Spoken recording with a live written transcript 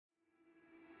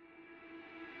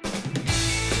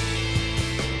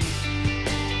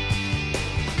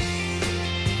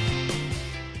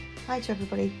Hi to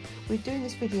everybody. We're doing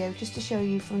this video just to show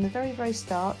you from the very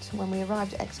start when we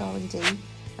arrived at XR&D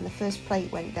and the first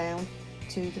plate went down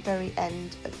to the very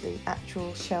end of the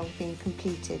actual shell being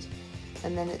completed,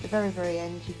 and then at the very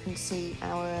end you can see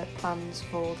our plans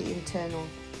for the internal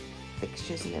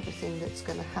fixtures and everything that's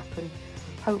going to happen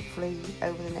hopefully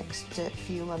over the next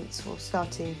few months, or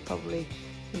starting probably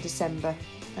in December.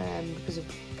 Because of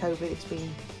COVID it's been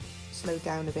slowed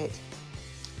down a bit,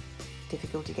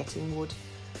 difficulty getting wood,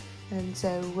 and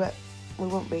so we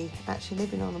won't be actually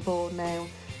living on a board now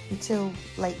until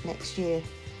late next year,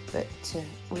 but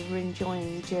we're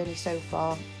enjoying the journey so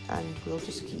far, and we'll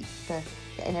just keep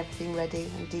getting everything ready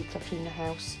and decluttering the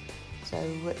house. So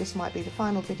this might be the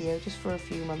final video just for a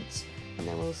few months, and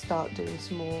then we'll start doing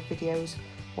some more videos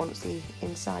once the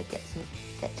inside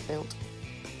gets built.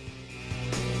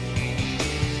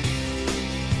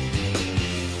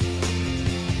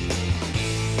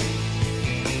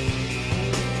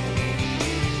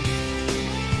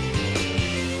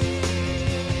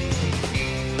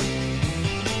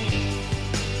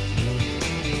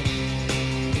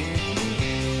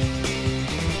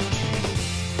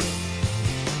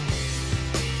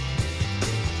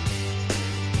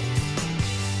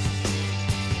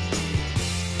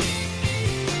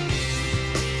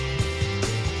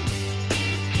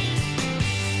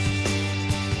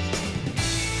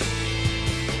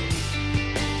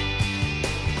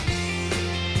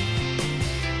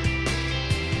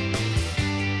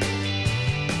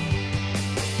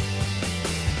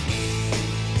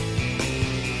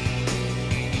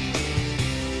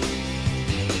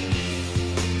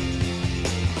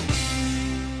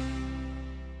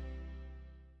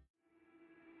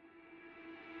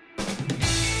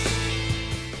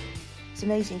 It's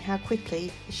amazing how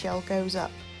quickly the shell goes up,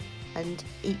 and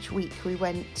each week we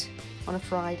went on a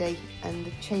Friday and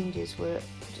the changes were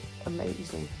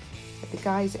amazing. The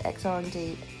guys at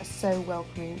XR&D are so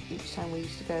welcoming each time we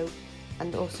used to go,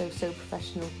 and also so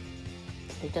professional.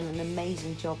 They've done an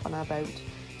amazing job on our boat,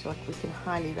 so we can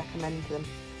highly recommend them.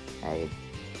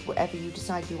 Whatever you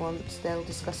decide you want, they'll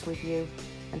discuss with you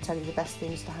and tell you the best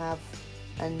things to have,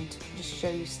 and just show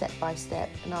you step by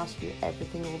step and ask you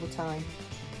everything all the time.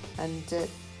 And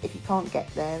if you can't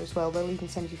get there as well, they'll even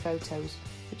send you photos,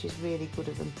 which is really good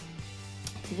of them.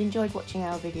 If you've enjoyed watching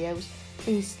our videos,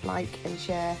 please like and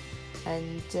share,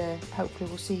 and hopefully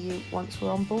we'll see you once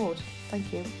we're on board.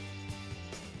 Thank you.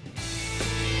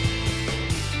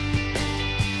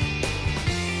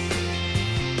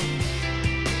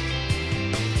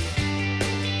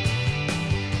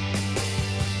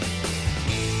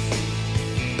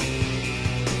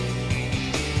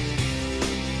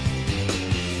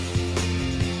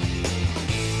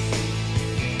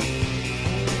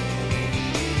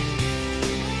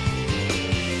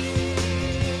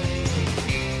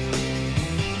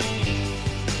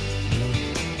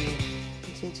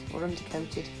 Or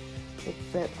undercoated.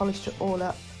 They've polished it all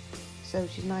up so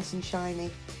she's nice and shiny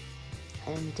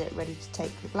and ready to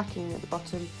take the blacking at the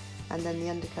bottom and then the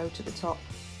undercoat at the top,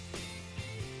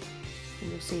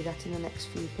 and you'll see that in the next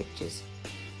few pictures.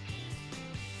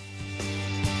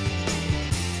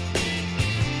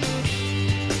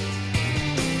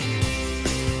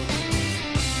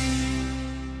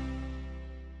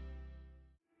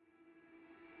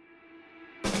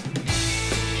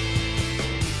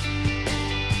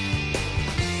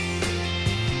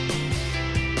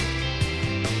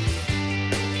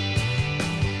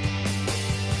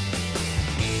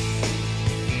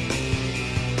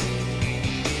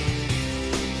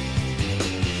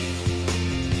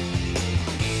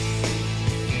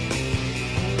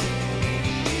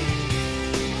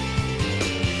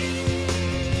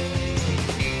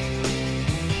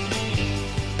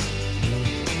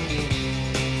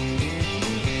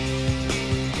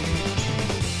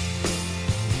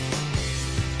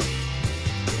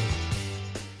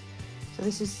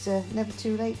 This is never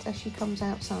too late as she comes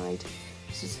outside.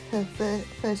 This is her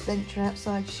first venture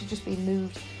outside. She's just been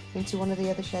moved into one of the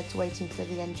other sheds waiting for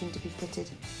the engine to be fitted,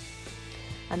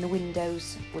 and the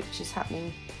windows, which is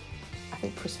happening I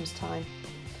think Christmas time,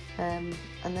 and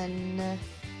then the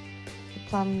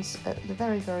plans at the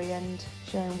very end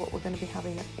showing what we're going to be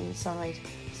having inside.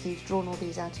 Steve's drawn all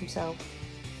these out himself.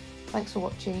 Thanks for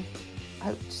watching. I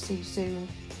hope to see you soon.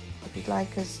 If you'd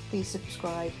like us, please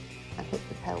subscribe and hit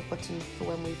the bell button for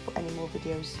when we put any more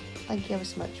videos. Thank you ever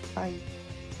so much. Bye.